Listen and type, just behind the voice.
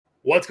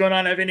What's going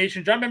on, FA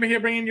Nation? Jon Impemba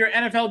here, bringing your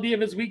NFL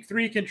DFS Week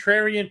 3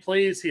 contrarian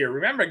plays here.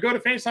 Remember, go to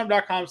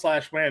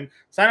FanDuel.com/win,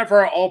 sign up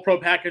for our All-Pro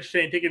package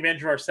today, and take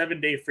advantage of our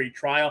 7-day free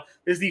trial.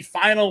 This is the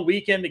final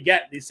weekend to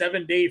get the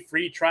 7-day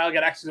free trial.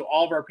 Get access to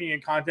all of our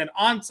premium content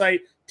on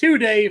site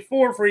today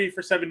for free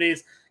for 7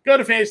 days. Go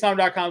to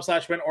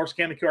FanDuel.com/win or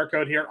scan the QR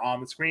code here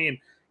on the screen.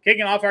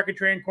 Kicking off our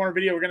contrarian corner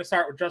video, we're going to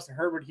start with Justin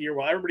Herbert here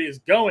while everybody is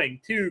going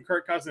to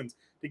Kirk Cousins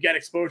to get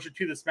exposure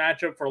to this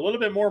matchup. For a little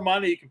bit more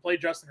money, you can play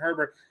Justin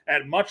Herbert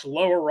at much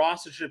lower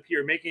rostership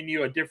here, making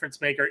you a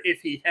difference maker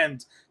if he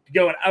tends to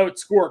go and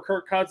outscore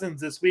Kirk Cousins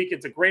this week.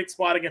 It's a great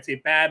spot against a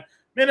bad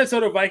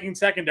Minnesota Vikings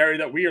secondary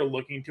that we are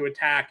looking to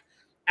attack.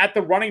 At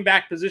the running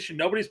back position,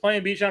 nobody's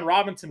playing Bijan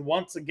Robinson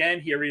once again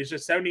here. He's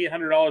just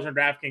 $7,800 on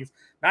DraftKings,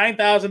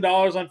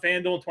 $9,000 on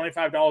FanDuel, and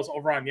 $25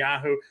 over on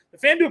Yahoo. The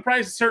FanDuel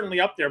price is certainly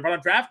up there, but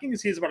on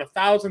DraftKings, he's about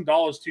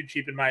 $1,000 too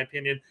cheap in my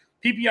opinion.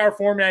 PPR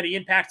format, he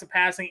impacts the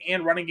passing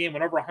and running game,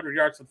 went over 100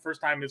 yards for the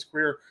first time in his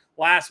career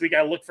last week.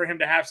 I look for him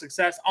to have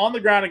success on the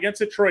ground against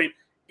Detroit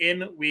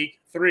in Week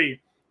 3.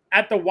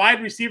 At the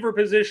wide receiver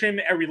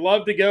position, we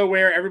love to go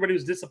where everybody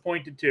was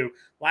disappointed to.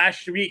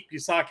 Last week, you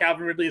saw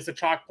Calvin Ridley as a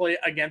chalk play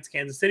against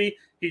Kansas City.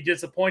 He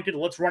disappointed.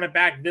 Let's run it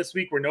back this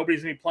week where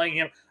nobody's going to be playing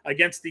him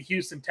against the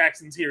Houston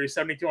Texans here. He's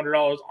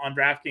 $7,200 on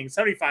DraftKings,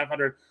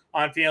 $7,500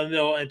 on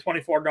FanDuel, and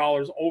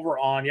 $24 over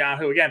on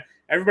Yahoo. Again,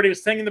 everybody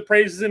was singing the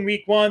praises in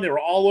Week 1. They were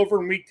all over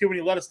in Week 2 when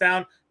he let us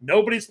down.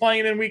 Nobody's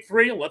playing it in Week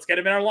 3. Let's get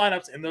him in our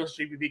lineups in those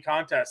GPP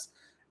contests.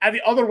 At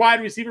the other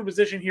wide receiver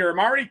position here,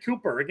 Amari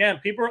Cooper. Again,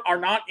 people are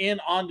not in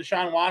on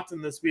Deshaun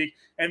Watson this week,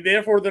 and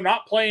therefore they're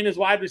not playing his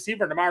wide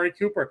receiver, Amari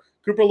Cooper.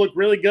 Cooper looked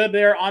really good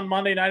there on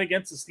Monday night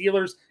against the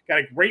Steelers. Got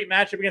a great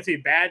matchup against a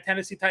bad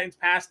Tennessee Titans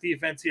pass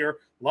defense here.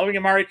 Loving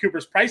Amari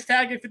Cooper's price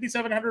tag at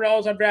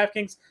 $5,700 on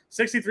DraftKings,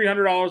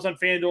 $6,300 on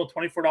FanDuel,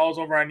 $24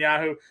 over on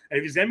Yahoo. And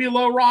if he's going to be a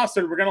low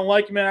roster, we're going to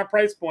like him at our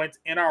price points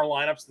in our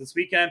lineups this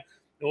weekend.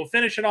 And we'll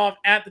finish it off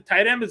at the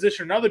tight end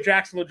position. Another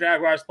Jacksonville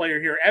Jaguars player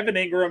here, Evan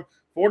Engram.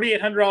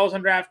 $4,800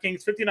 on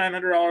DraftKings,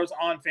 $5,900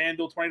 on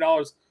FanDuel,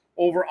 $20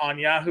 over on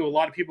Yahoo. A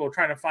lot of people are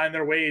trying to find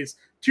their ways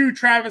to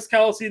Travis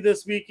Kelce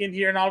this week in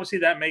here, and obviously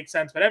that makes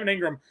sense. But Evan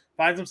Engram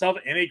finds himself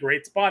in a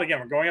great spot.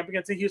 Again, we're going up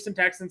against the Houston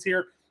Texans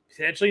here.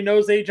 Potentially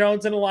no Zay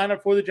Jones in the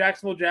lineup for the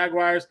Jacksonville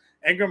Jaguars.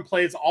 Engram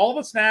plays all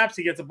the snaps.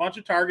 He gets a bunch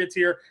of targets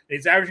here.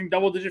 He's averaging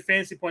double-digit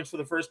fantasy points for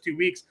the first 2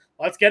 weeks.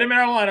 Let's get him in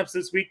our lineups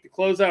this week to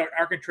close out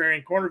our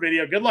contrarian corner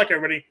video. Good luck,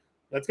 everybody.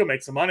 Let's go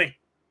make some money.